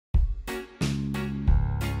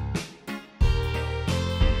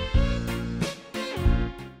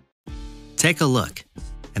Take a look,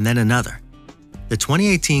 and then another. The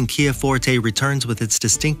 2018 Kia Forte returns with its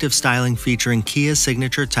distinctive styling featuring Kia's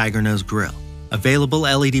signature Tiger Nose grille, available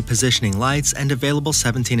LED positioning lights, and available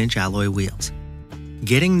 17-inch alloy wheels.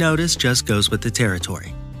 Getting noticed just goes with the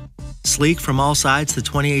territory. Sleek from all sides, the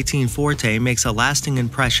 2018 Forte makes a lasting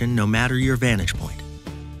impression no matter your vantage point.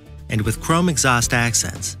 And with chrome exhaust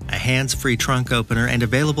accents, a hands-free trunk opener, and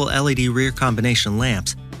available LED rear combination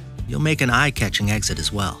lamps, you'll make an eye-catching exit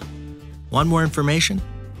as well. Want more information?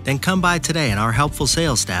 Then come by today and our helpful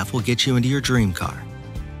sales staff will get you into your dream car.